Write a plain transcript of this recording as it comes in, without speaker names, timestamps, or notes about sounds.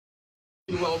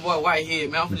My boy Whitehead,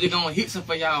 man. I'm just gonna hit some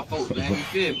for y'all folks, man. You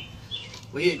feel me?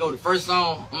 But here go the first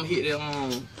song. I'm gonna hit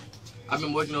that. I've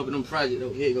been working up in them projects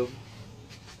though. Here you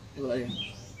go.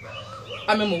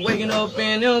 I remember waking up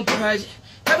in them projects,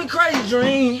 having crazy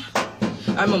dreams.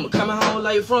 I remember coming home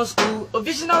late from school, a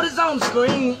vision notice on the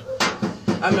screen.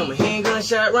 I remember hearing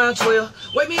gunshot around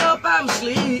 12, wake me up out my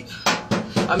sleep.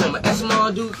 I remember asking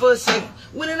my dude for a second,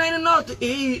 when it ain't enough to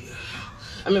eat.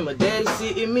 I remember daddy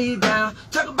sitting me down,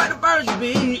 talk about the virgin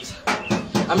beats.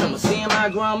 I remember seeing my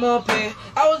grandma play,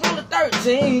 I was only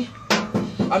 13.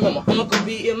 I remember uncle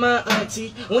beating my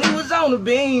auntie when he was on the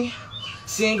beam.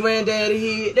 Seeing granddaddy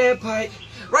hit that pipe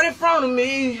right in front of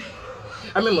me.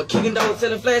 I remember kicking doors,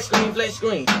 selling flat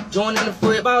screen, joining the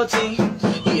football team.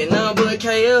 Eating nothing but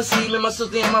KLC, me, my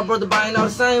sister and my brother buying all the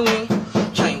same wing.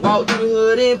 Can't walk through the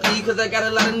hood in peace, cause I got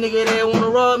a lot of niggas that wanna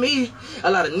rob me.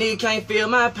 A lot of niggas can't feel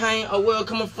my pain, or where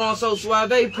coming from, so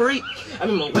suave pre. I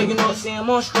remember waking up, seeing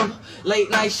my struggle.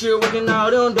 Late night shift, working all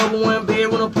them double one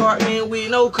bedroom apartment with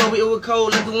no cover. It was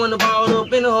cold, left the window balled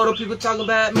up in the huddle. People talking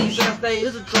about me, so I stayed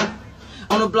as a trouble.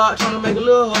 On the block, trying to make a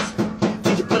little hustle.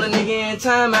 Teacher put a nigga in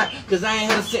time out, cause I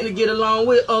ain't had a cent to get along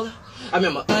with other. I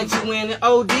remember auntie winning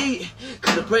OD,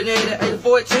 cause the pregnant at age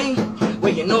 14.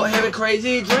 Waking up having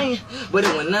crazy dreams, but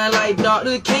it was nothing like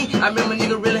Dr. King. I remember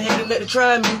nigga really had to let to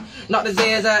try me. Knocked his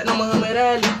ass out, no Muhammad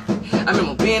Ali. I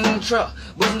remember being in the truck,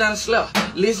 busting down the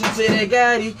slough, listening to that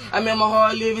Gotti. I remember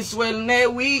hard living, sweating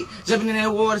that weed, jumping in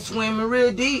that water, swimming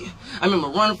real deep. I remember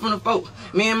running from the folk,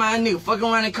 me and my nigga fucking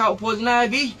around and caught poison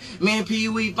ivy. Me and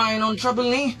Pee-wee fighting on the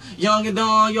trampoline, young and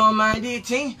dumb, young minded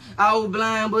teen. I was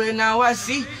blind, but now I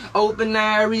see, open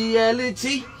eye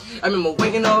reality. I remember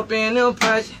waking up in them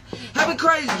projects, having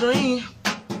crazy dreams.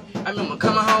 I remember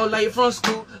coming home late from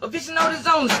school, a vision notice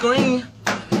on the screen.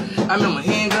 I remember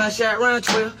hearing gunshot around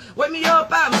 12, wake me up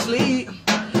out my sleep.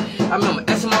 I remember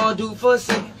asking my dude for a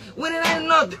second, when it ain't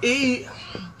enough to eat.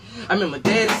 I remember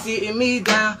daddy sitting me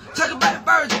down, talking about the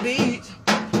virgin beats.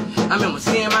 I remember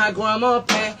seeing my grandma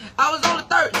play, I was only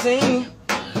 13.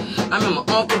 I remember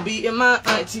uncle beating my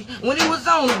auntie when he was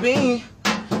on the beam.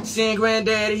 Seeing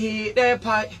granddaddy hit that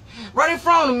pipe right in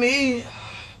front of me.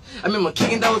 I remember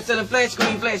kicking doors, selling flat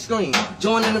screen,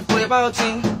 joining the football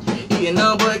team. Eating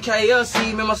nothing but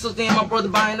KLC, me, my sister and my brother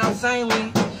buying all the same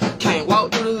wing. Can't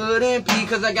walk through the hood in peace,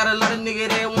 cause I got a lot of niggas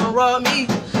that wanna rob me.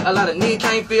 A lot of niggas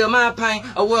can't feel my pain,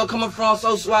 or where coming from,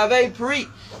 so suave pre.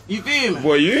 You feel me?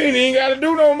 Boy, you ain't even gotta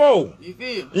do no more. You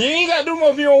feel me? You ain't gotta do more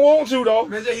if you don't want to, though.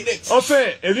 I'm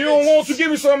saying, if you don't want to, give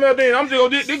me something else then. I'm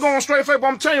just gonna, they going straight face, but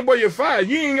I'm telling you, boy, you're fired.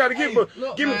 You ain't gotta give, but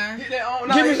look, give me. Man. Hit that on,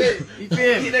 give me that. You feel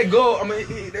me? Hit that goal. I'm gonna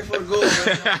hit that for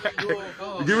the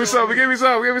goal. Give me some, give me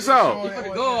some, give me some. For the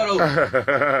goal,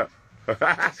 though.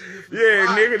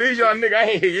 Yeah, nigga, this y'all nigga.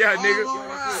 Hey, yeah,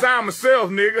 nigga. Sign myself,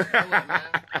 nigga.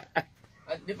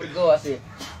 This for the goal, I said.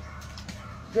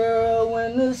 Girl,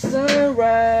 when the sun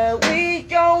rise, we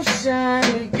gon' shine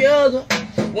together.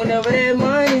 Whenever that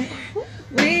money,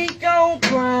 we gon'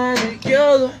 cry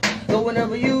together. But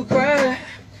whenever you cry,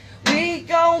 we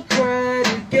gon' cry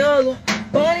together.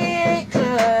 Bonnie and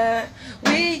Clyde,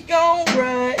 we gon'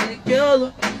 ride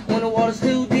together. When the water's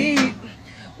too deep,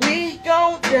 we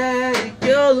gon' die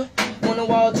together. When the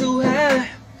water too high,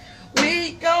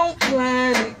 we gon'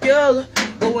 climb together.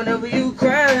 But whenever you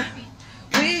cry,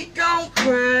 we gon'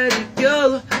 cry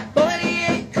together. Bonnie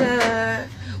and Clyde,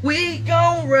 we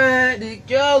gon' ride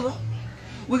together.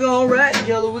 We gon' ride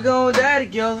together, we gon' die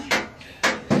together.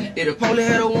 If the police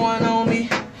had a warrant on me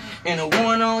and a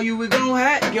warrant on you, we gon'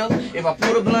 hide together. If I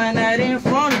put a blind out in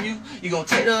front of you, you gon'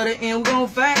 take the other end, we gon'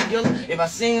 fight together. If I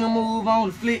seen a move on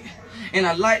the flick and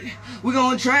I like it, we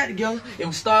gon' try it together. If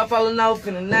we start falling off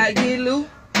and the night get loose,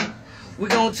 we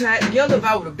gon' tie it together. If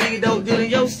I was a big dope deal in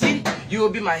your city, you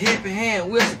would be my helping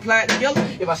hand, we'll supply it together.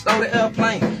 If I stole the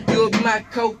airplane, you would be my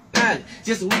co-pilot,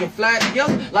 just so we can fly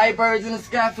together. Like birds in the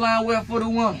sky flying well for the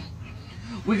woman.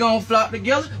 We gon' flock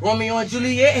together. Romeo and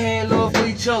Juliet had love for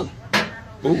each other.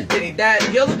 Ooh. Then they died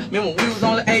together. Remember we was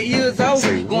only 8 years old,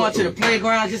 going to the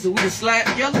playground just so we could slide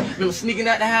together. Remember sneaking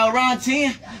out the house around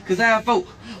 10, cause our folk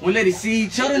would let it see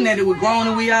each other. Now that we're grown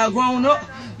and we all grown up,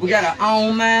 we got our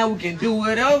own mind, we can do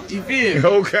whatever, you feel me?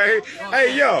 Okay.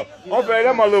 Hey, yo, I'm finna,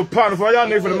 that's my little partner for y'all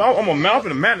niggas. I'm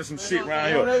finna manage some shit around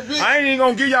here. I ain't even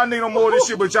gonna give y'all niggas no more of this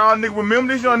shit, but y'all niggas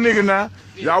remember this young nigga now.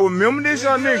 Y'all remember this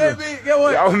young nigga.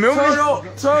 Y'all remember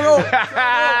this? Turn up.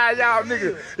 Y'all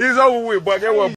niggas, it's over with, but get what?